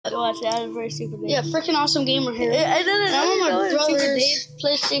watch it. I had a very stupid name. Yeah, freaking awesome gamer here. I didn't And I'm on my know brother's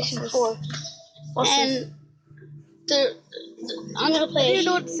PlayStation 4. And I'm gonna play. I didn't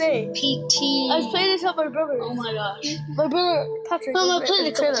know what to say. PT. I was playing this with my brother. Oh my gosh. My brother Patrick. Well, I played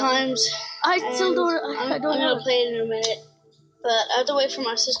it a couple times. I still don't. I don't I'm know. gonna play it in a minute. But I have to wait for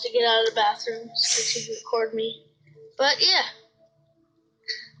my sister to get out of the bathroom so she can record me. But yeah.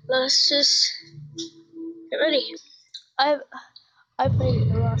 Let's just get ready. I played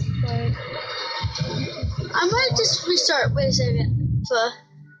it a lot. I might just restart. Wait a second.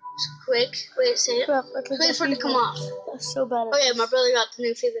 Quick. Wait a second. Crap, Wait for it to come off. That's so bad. Oh yeah, my brother got the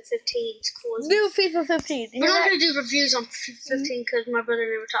new FIFA 15. It's cool. New FIFA 15. We're not gonna do reviews on FIFA 15 because my brother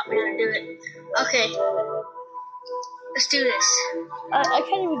never taught me how to do it. Okay. Let's do this. I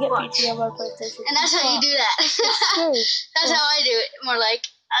can't even get PT on my PlayStation. And that's how you do that. That's how I do it. More like,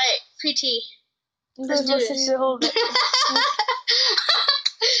 alright, PT. Let's do this. Hold it.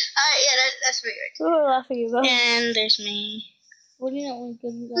 Alright, yeah, that's pretty good. What are you laughing about? And there's me. What do you not want to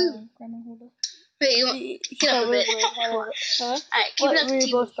do? Grandma, hold up. Wait, you want get up a bit. Huh? Alright, keep it up to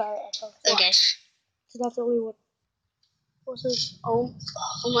TV. Both bad. Okay. So that's the only one. What's this? Oh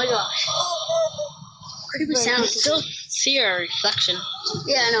my gosh. Creepy sound. Still see your reflection.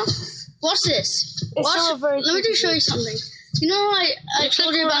 Yeah, I know. Watch this. Let me just show you something. You know, I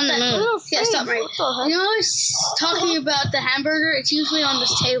told you about that. Yeah, stop right. You know, I was talking about the hamburger. It's usually on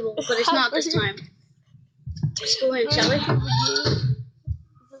this table, but it's not this time. Let's go in, shall we?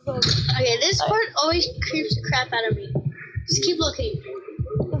 Okay, this part always creeps the crap out of me. Just keep looking.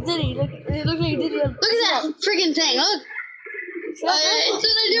 Diddy, look, it looks like Diddy. Look at that freaking thing. Look. Did I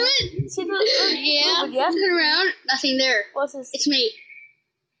do it? Yeah. Turn around. Nothing there. What's this? It's me.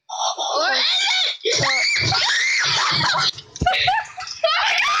 Or is it?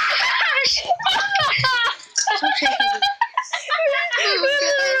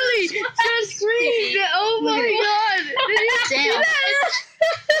 Literally just screamed. Oh my god. Damn.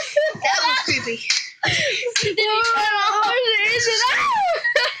 That was creepy.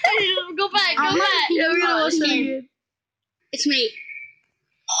 Go back. I'm Go not back. peeing. Yeah, we're gonna watch that Listen. again. It's me.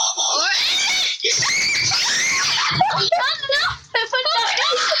 Or is it?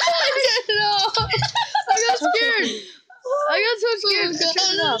 No. I got scared. I got so scared.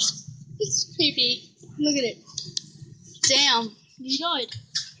 It's creepy. Look at it. Damn. You died.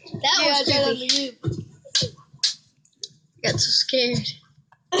 That was creepy. Got so scared.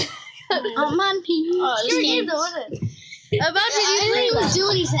 Oh, man, pee. Oh, this game. I'm about to I didn't even do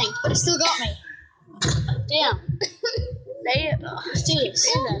anything, but it still got me. Damn. Let's do this.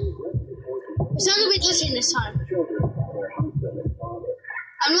 It's not gonna be glitching this time.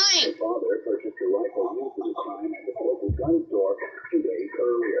 I'm lying.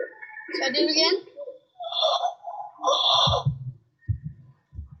 Should I do it again?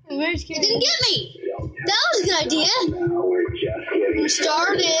 I'm very scared. It didn't get me. That was a good idea. We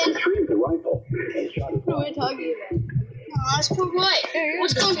started. What are we talking about? Oh, that's poor boy.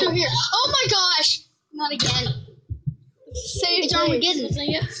 What's going through here? Oh my gosh! Not again. It's Armageddon.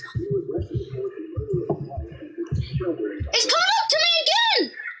 Yes. It's coming up to me again!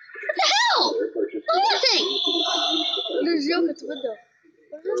 What the hell? Nothing! There's a joke at the window.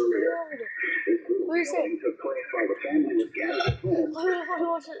 What is it?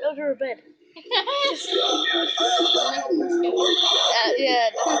 What's it under her bed? Yeah,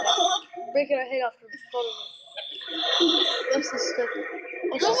 definitely. Breaking her head off the phone. What's this stuff?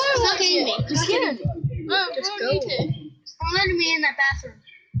 It's not getting me. I'm scared. No, just go. Don't let me in that bathroom.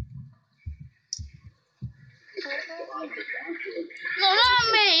 No, not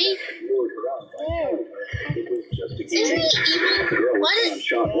me. Isn't he evil? What is...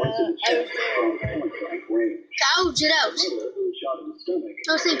 Gouge it out.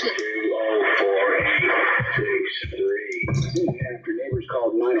 No, thank you.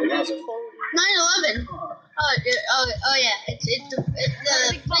 9/11. Oh yeah. It's the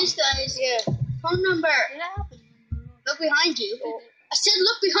police guys. Yeah. Phone number. Look behind you. I said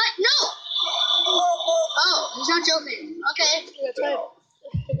look behind. No. Oh, he's not joking. Okay. That's right.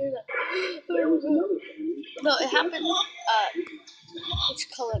 No, it happened. What you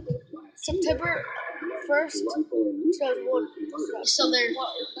call it? September 1st, 2001. He's still there. The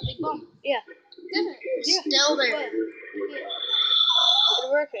big bomb. Yeah. Yeah. Still there. Yeah. In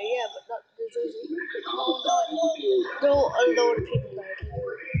America, yeah, but not New Jersey. No unknown people died.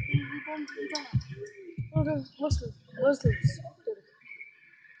 Oh, the Muslims.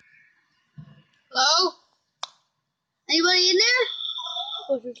 Hello? Anybody in there?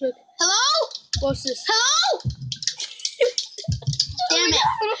 What's this? Look. Hello? What's this? Hello? damn it.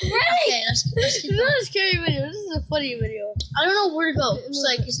 Okay, let's This keep is going. not a scary video. This is a funny video. I don't know where to go. It's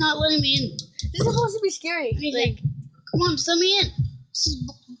like, it's not letting me in. This is supposed to be scary. What do you think? Come on, just let me in. This is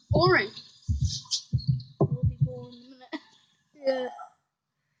boring. We'll be going in a minute. Yeah.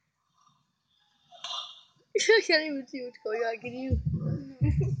 I can't even see what's going on. Can you?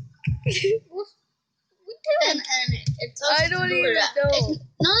 And it's I don't even know.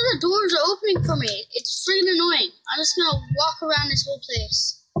 None of the doors are opening for me. It's freaking annoying. I'm just gonna walk around this whole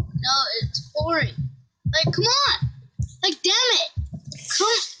place. No, it's boring. Like, come on. Like, damn it.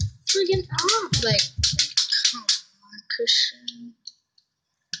 Come freaking on. Like, come on, Christian.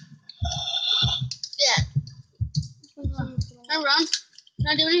 Yeah. Turn around. Can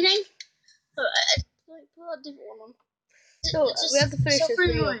I do anything? Put a different one on. So we have to finish so this freaking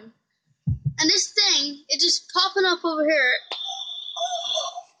video. annoying. And this thing, it's just popping up over here.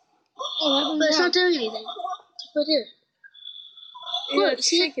 But it's not doing anything. Right here. Yeah, Look, it's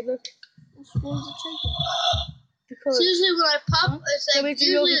see it? shaking. Look. Why is it shaking? Because So usually when I pop, it's That like means you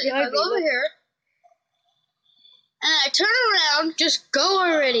usually know if I behind go me, over look. here and I turn around, Just go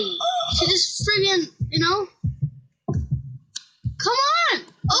already. she just friggin', you know? Come on!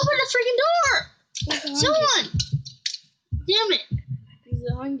 Open the freaking door! Someone! Damn it! he's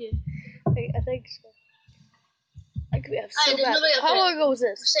behind you. I think so. I could have so Alright, there's bad. nobody up How there. long ago was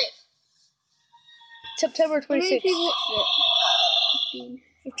We're this? safe. September 26th. 15.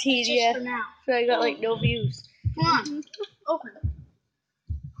 15, Just yeah. for now. So I got like no views. Come on. Open.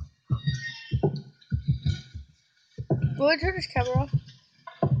 Do I turn this camera off?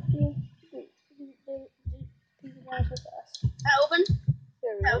 Yeah. Open?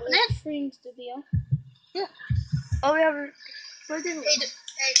 There we go. Open it? Freeing studio. Yeah. Oh, we have a. Hey,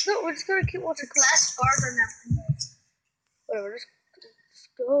 No, we're just gonna keep watching. the glass bars are now Whatever, just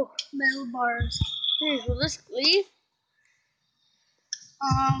go. metal bars. Please, will this leave?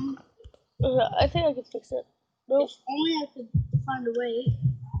 I think I can fix it. Nope. If only I could find a way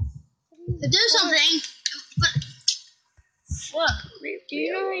to do something. But what? Do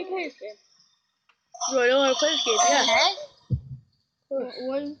you know how you play this game? Do I know how to play this game? Yeah. Heck?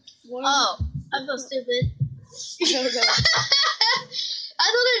 One. Oh, I feel stupid. No, no. I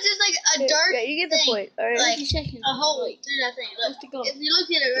thought it was just like a dark Yeah, you get the thing, point. Alright. like a hole through that thing. Look, Let's go. if you look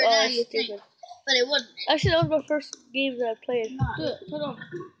at it right Oh, now, that's you think, stupid. but it wouldn't. Actually, that was my first game that I played. Do it. Hold on.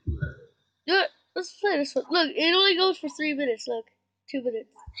 Do it. Let's play this one. Look, it only goes for 3 minutes. Look, 2 minutes.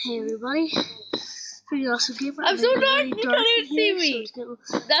 Hey everybody, pretty awesome game. I'm so dark. You can't even see me.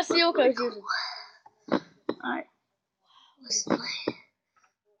 That's the yoke I was using. Alright, let's play.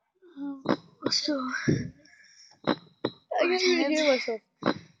 Let's go. I can't even hear myself.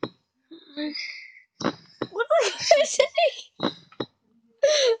 What the heck am I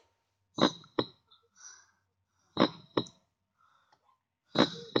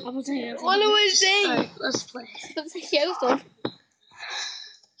saying? What am I saying? Alright, let's play. I'm saying yeah, stuff.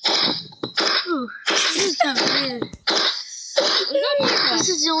 Ooh, this is kind of weird. This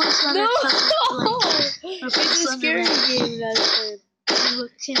is the only Slender No! It's It's a scary game that I played.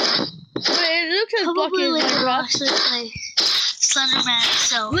 But it looks as blocky Probably as later I'll Minecraft. actually play Slenderman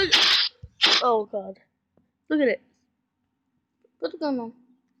itself. Look. Oh god. Look at it. Put the gun on.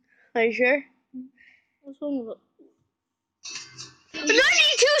 Are you sure? What's wrong with it? 92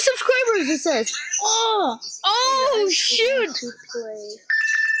 subscribers, it says. Oh shoot! To play.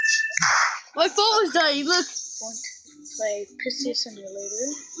 My phone was dying. Look. Play Pistol Simulator.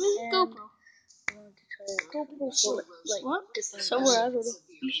 And GoPro. I want to try GoPro like What? different Somewhere, I don't know.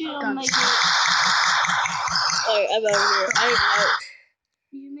 You should make a. Alright, I'm out of here. I'm out.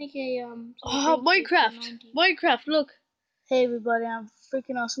 You should make a Oh, Minecraft. Minecraft, look. Hey everybody, I'm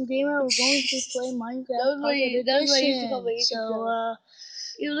freaking awesome gamer. We're going to play Minecraft. That was what I used to call my YouTube So channel.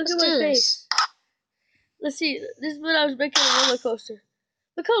 You look let's at my do face. this. Let's see. This is when I was making a roller coaster.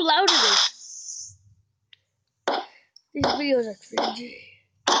 Look how loud it is. These videos are cringy.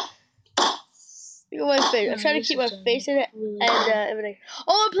 Look at my face. I'm trying to keep my face in it and everything.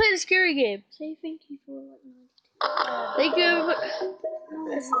 Oh, I'm playing a scary game. Say thank you for letting me. Thank you, everybody.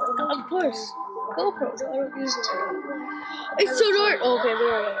 Of course. GoPro. No, I don't use it. It's so dark. Oh, okay, there we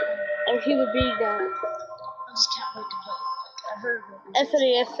go. I'm a human being now. I just can't wait to play. I heard of it.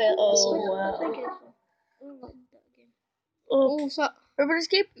 F-A-F. Oh, wow. Oh, stop. remember this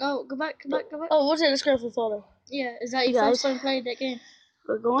game? No, go back. Oh, what's it? Let's grab the photo. Yeah, is that You your guys. first time playing that game?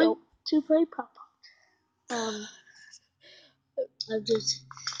 We're going Nope. to play Pop. I've just.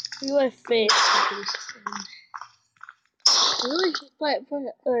 Look at my face. Really? Play it.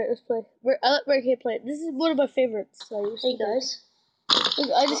 Alright, let's play. I let Ray play it. This is one of my favorites. So Hey guys. Look,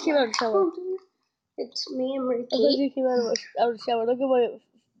 I just came out of the shower. It's me and Ricky. I just came out of the shower. Look at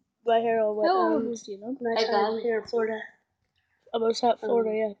my hair all wet. How old was you, no? Nice time here in Florida. I'm in South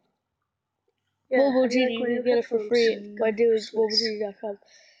Florida, yeah. Yeah, Mobile how do you Genie, like you my can get it for free headphones? by doing mobilegenie.com.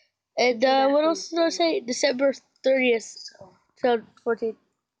 And what else did I say? December 30th, 2014.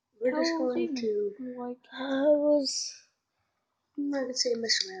 We're just going to. I'm not gonna say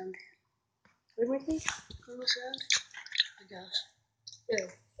mess around. What do I think? Mess around? I guess. Yeah.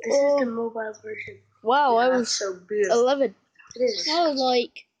 This is the mobile version. Wow, Yeah, I was so beautiful. 11. It is. I was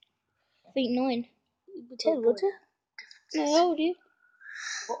like, I think 9. 10, was it? No, how old are you?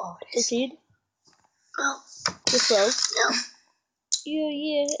 Oh, it is. 13? Oh, You're 12? no. You're a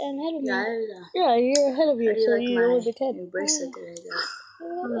year ahead of me. Yeah, you're ahead of you, How do you so like you my only be 10. new bracelet that I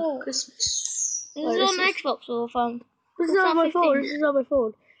got? Christmas. Is it on Xbox or phone? This is on my phone. This is on my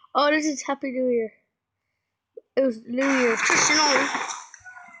phone. Oh, this is Happy New Year. It was New Year.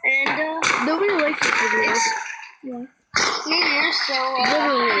 And Nobody likes this video. Yeah. New Year, so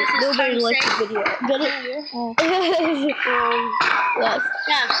Literally, nobody likes this video. Get it? Oh. Yes.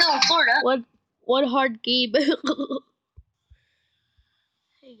 yeah, I'm still in Florida. One hard game.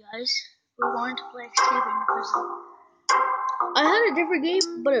 Hey guys, we're going to play escaping prison. I had a different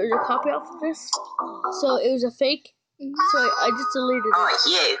game, but it was a copy off of this. So it was a fake. So I just deleted it. Oh, it's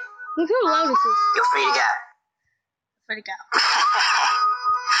you. Look how loud this is. You're free to go. Free to go.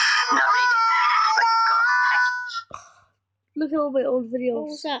 Not really, but you've got a package. Look at all my old videos. What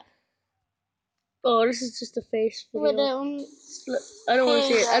was that? Oh, this is just a face video. With, Look, I don't want to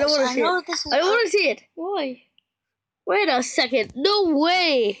see it. I don't want to see it. I don't want to see it. why? Wait a second. No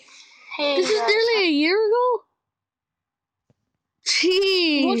way. Hey This is guys. nearly a year ago?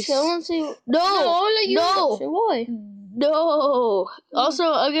 Jeez. Watch it, I want to see. No. I'll let you watch it. No. Why? No. Also,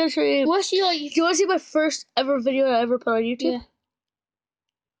 I'm going to show you. What's your Do you want to see my first ever video that I ever put on YouTube? Yeah.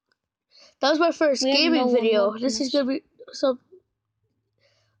 That was my first We have gaming no one video. watching This is this. going to be some.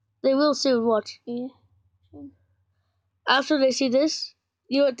 They will soon watch. Yeah. After they see this,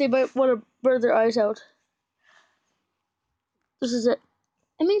 you know what? They might want to burn their eyes out. This is it.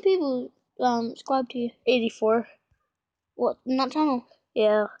 How many people subscribe to you? 84. What, in that channel?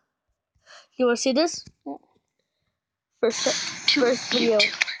 Yeah. You want to see this? Yeah. First video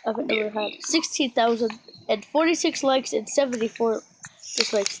I've ever had. 16,046 likes and 74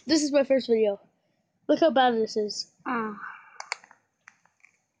 dislikes. This is my first video. Look how bad this is.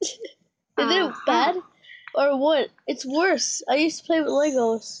 Is it bad? Or what? It's worse. I used to play with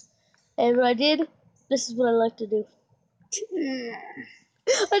Legos. And when I did, this is what I like to do.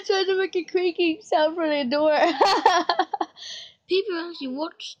 I tried to make a creaking sound for the door. People actually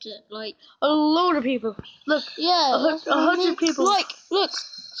watched it, like. A load of people. Look, Yeah. 100 people. Look.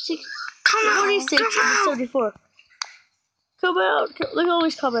 46 and 74. Come out. Look at all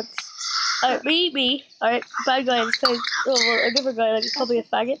these comments. Alright, me. Alright, bad guy. This guy, a different guy, like, called me a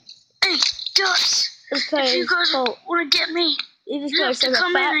faggot. Hey guys, This guy if you is guys called, want to get me, this you guy have to says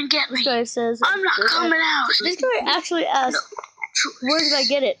come fat. in and get This me. guy says, I'm not coming out. This guy actually asked, where did I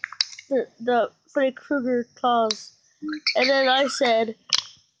get it? The Freddy Krueger claws. And then I said,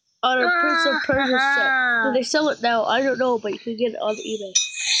 on a Prince of Persia set. Do they sell it now? I don't know, but you can get it on eBay.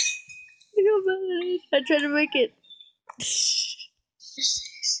 Look how bad it is. I tried to make it.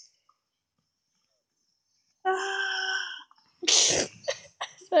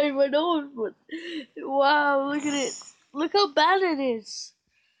 Sorry, my nose, but wow, look at it. Look how bad it is.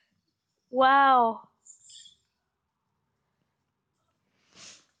 Wow.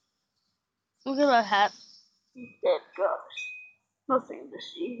 Look at that hat. Dead gosh. Nothing to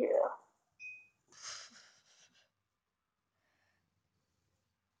see here.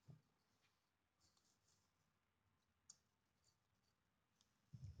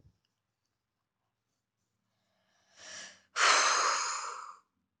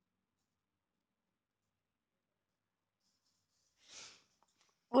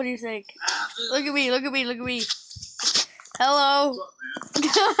 What do you think? Look at me. Hello.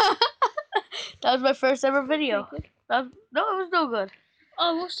 That was my first ever video. No, it was no good.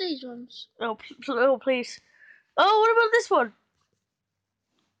 Oh, what's these ones? Oh, please. Oh, what about this one?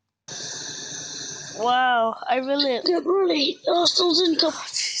 Wow, I really Get ready. Hostiles income.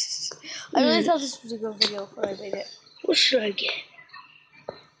 I really thought this was a good video when I made it. What should I get?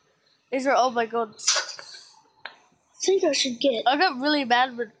 These are all my guns. I think I should get I got really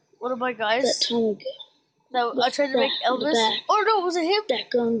mad with one of my guys. that time ago. That I tried to make Elvis. Oh no, was it him? That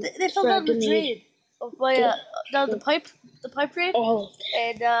gun. They fell down the drain of my down the pipe drain, All of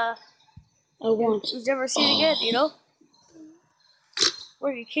and I want. he was never seen again. You know,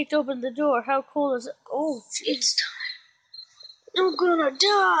 where he kicked open the door. How cool is it? Oh, It's time. You're gonna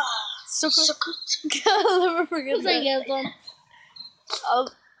die. I'll never forget What's that that. get on?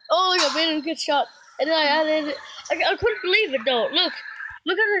 Oh, look, I made a good shot. And then I added it. I couldn't believe it, though. Look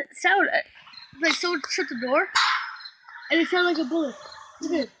at the sound. Like, someone shut the door, and it sounded like a bullet.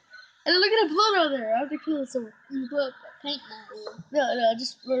 Look at it. And then look at the blood on there. I have to kill someone. You put paint now. No,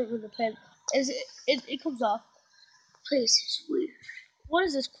 just run it with a pen. It comes off. Please, it's weird. What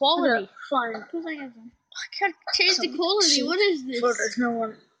is this quality? Fine. What's that get on? I can't change the quality. What is this? So there's no one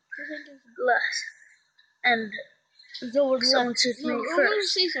left. And There's no one someone left. shoots No, me I want to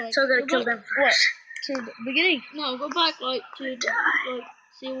first. see something. So I gotta Go kill back. them What? first. To the beginning. No, go back like to like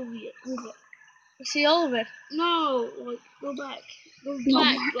see what we See all of it. No, like go back. Go No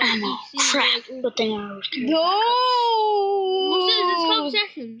back. more Like, ammo. you see, Crap. like, Good thing I was carrying No. what's this? It's 12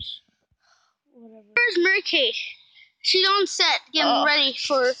 seconds. Whatever. Where's Mary Kate? She's on set getting ready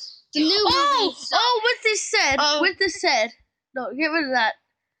for the new movie. With this said. Oh. With this said. No, get rid of that.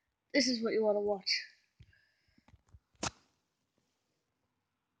 This is what you want to watch.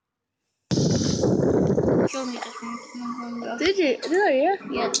 Show me this one. Did you? Did I? Yeah.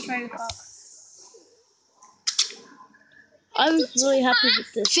 Yeah, try to pop. I was really happy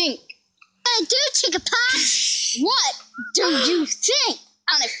with this. Think. I do take a pass. What do you think?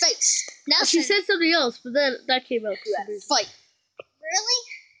 On her face. Now She said something else, but then that came out. fight. Really?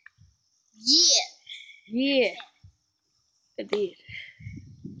 Yeah. Yeah. I did.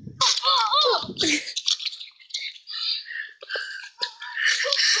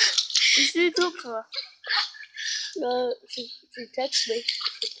 You should talk to her. She texts me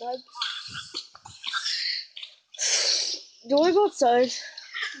sometimes. Do you want to go outside?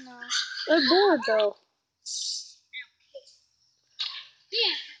 No. I'm bored though.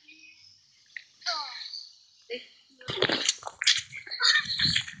 Yeah.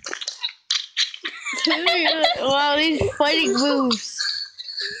 Wow, these fighting moves.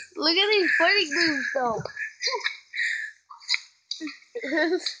 Look at these fighting moves though.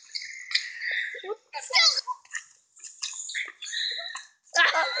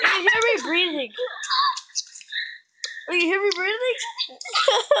 You hear me breathing? You hear me breathing?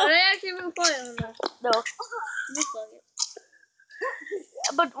 Are they actually been quiet on that? No. Looks like it.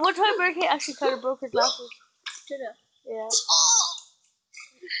 But one time Murky actually kind of broke her glasses. Did it? Yeah.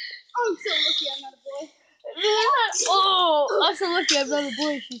 I'm so lucky I'm not a boy. Oh, I'm so lucky I'm not a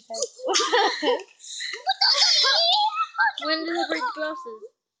boy, she said. When did they break the glasses?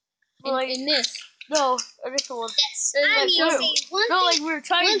 Like, In this? no, a different one. Yes. Like, I need to say one no, thing. like we were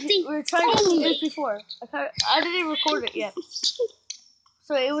trying to do this before. I didn't even record it yet.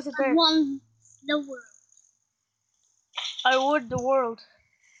 So it wasn't there. Won the world. I won the world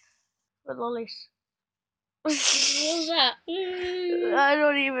with lollies. What was that? I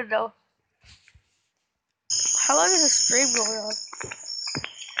don't even know. How long is the stream going on?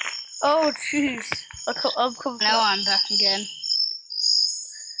 Oh, jeez. I'm coming. Now I'm back again.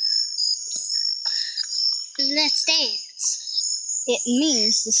 Let's dance. It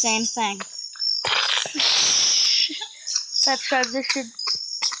means the same thing. That transition.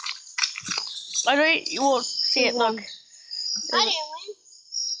 I know you won't see it, look. I didn't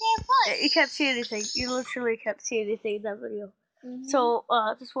win. You can't see anything. You literally can't see anything in that video. So,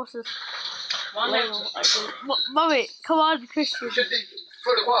 just watch this. Mommy, come on, Christian.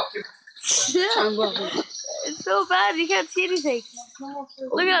 It's so bad, you can't see anything.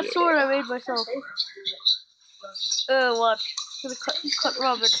 Look at that sword I made myself. Watch. I'm gonna cut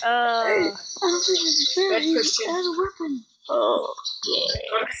Robin. Oh,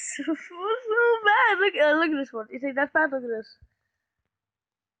 so bad. Look at this one. You think that's bad? Look at this.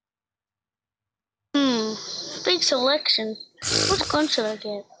 Big selection. What gun should I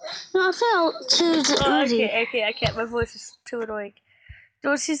get? No, I think I'll choose the Uzi. Okay, I can't. My voice is too annoying. Do you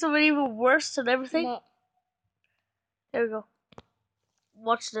want to see something even worse than everything? No. There we go.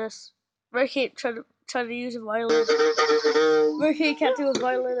 Watch this. Ricky trying to use a violin. Ricky can't do a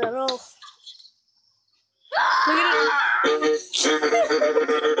violin at all. Look at it.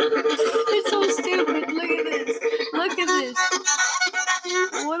 It's so stupid. Look at this. Look at this.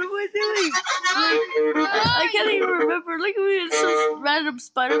 What am I doing? I can't even remember. Look at me in some random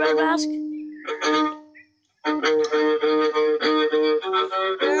Spider-Man mask.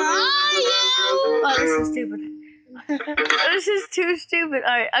 Oh, this is stupid. This is too stupid.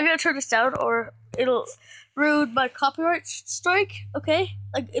 Alright, I'm gonna turn this down or it'll ruin my copyright strike, okay?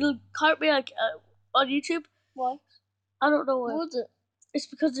 Like, it'll cart me like on YouTube. Why? I don't know why. What was it? It's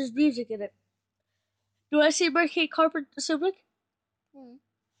because there's music in it. Do I see Murky Carpet Sublic?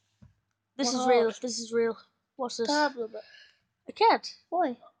 This is real. This is real. Watch this. I can't.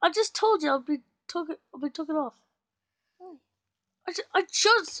 Why? I just told you I'll be took it off. Why? I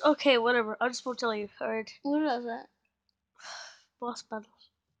just okay, whatever. I just won't tell you. All right, What is that? boss battles.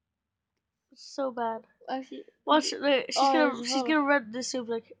 It's so bad. Actually, Watch. She's oh, gonna run this soup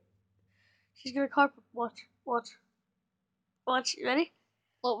like she's gonna carpet. Watch. Ready?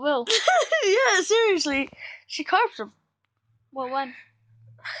 what will? Yeah, seriously, she carped him What one?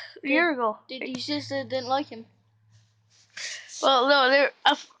 a year ago. Did your sister didn't like him? Well, no,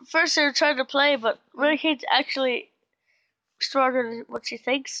 at first they were trying to play, but when it came to actually stronger than what she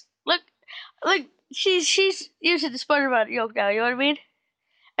thinks. Look, she's using the Spider-Man yoke now. You know what I mean?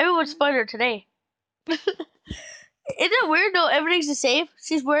 Everyone's Spider today. Isn't it weird? No, everything's the same.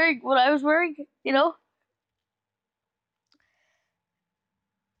 She's wearing what I was wearing. You know.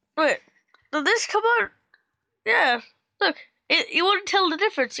 Wait, did this come out? Yeah. Look, you wouldn't tell the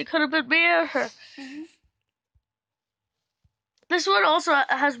difference. It could have been me or her. Mm-hmm. This one also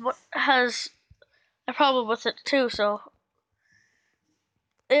has a problem with it too. So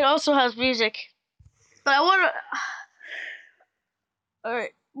it also has music. But I want to. All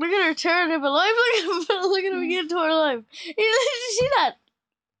right, we're gonna return him alive. Look at him get into our life. Did you see that?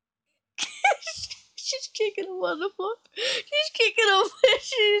 She's kicking him on the floor. She's kicking him.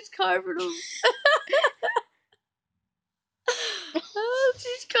 She's carving him.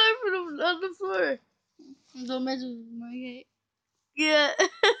 She's carving him on the floor. Don't mess with my gate. Yeah.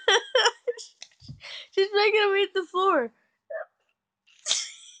 She's making him eat the floor.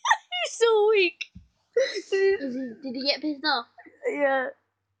 He's so weak. Did he get pissed off? Yeah.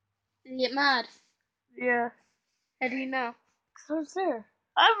 Did he get mad? Yeah. How do you know? So it's there.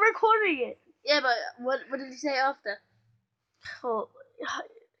 I'm recording it. Yeah, but what did he say after? Well,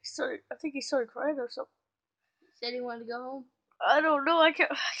 I think he started crying or something. He said he wanted to go home. I don't know. I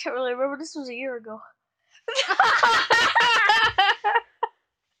can't really remember. This was a year ago.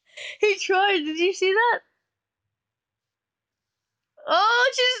 He tried. Did you see that?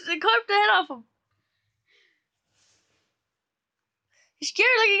 Oh, she carved the head off him. He's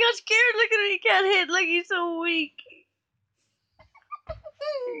scared. Like he got scared. Look at him. He can't hit. Like he's so weak.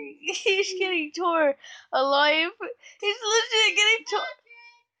 He's getting torn alive. He's legit getting torn.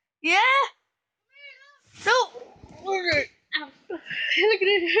 Yeah. No. Look at it. Oh,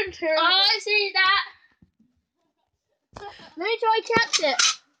 I see that. Let me try catch it.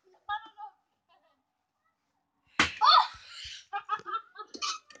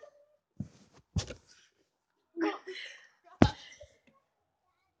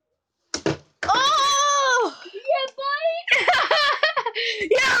 Oh! Yeah, boy.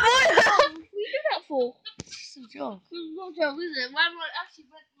 Yeah, boy. We do that for. It's a joke. It's not a joke, is it? Why am I actually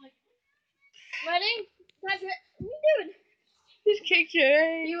like ready? Catch it. What are you doing? Just kicked your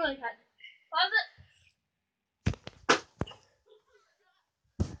head. You want to catch it? Pause it.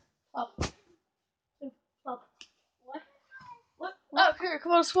 Up. Up. What? What? Oh, here,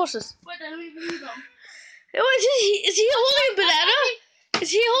 come on, let's watch this. Wait, let me believe them. Is he holding a banana? Is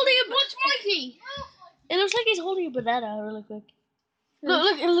he holding a What's Mikey? It looks like he's holding a banana really quick.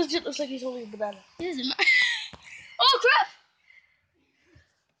 Look, it legit looks like he's holding a banana. It isn't. Oh crap!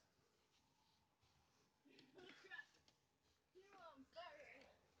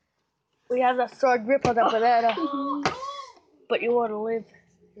 We have that strong grip on that banana. But you want to live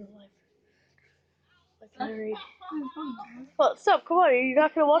your life. Like Larry. Well, stop, come on, are you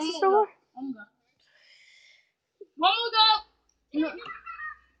not going to watch this no more? One more go! No.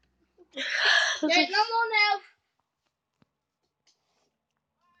 There's no more now.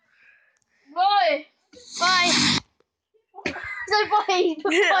 Boy! Bye! Say bye! Oh,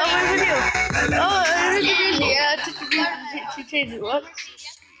 my video. Oh, I heard the music. Yeah, I took the music to change it. What?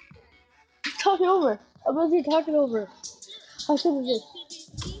 Talking over. I'm busy talking over. How should we do?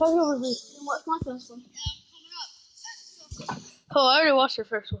 Talking over me. What's my first one? Oh, I already watched your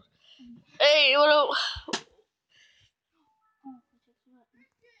first one. Hey,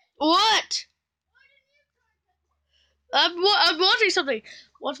 what? I'm watching something.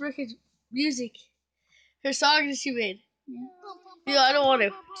 Watch Ricky's music. Her song that she made. Yeah, I don't want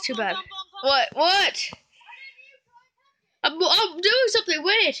to. It's too bad. What? I'm doing something.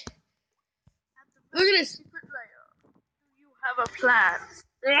 Wait. Look at this. You have a plan.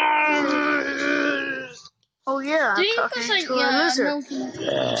 Oh yeah. Do you I'm think talking to a lizard. no one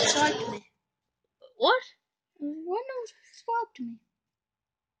subscribe to me? What? Why no one subscribe to me?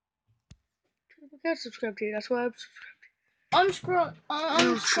 I can't subscribe to you. That's why I'm Unsubscribe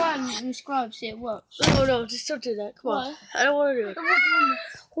and subscribe, see it works. No, just don't do that. Come on. Why? I don't want to do it.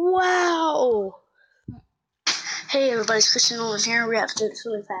 Wow. Hey everybody, it's Christian Nolan here. We have to do this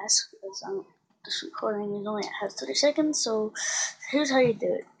really fast because this recording is only has 30 seconds. So here's how you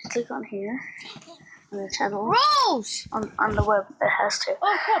do it. Click on here. on the channel. Rose! On the web, it has to.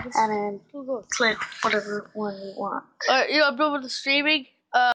 Oh, crap. And then click whatever one you want. Alright, you upload with the streaming?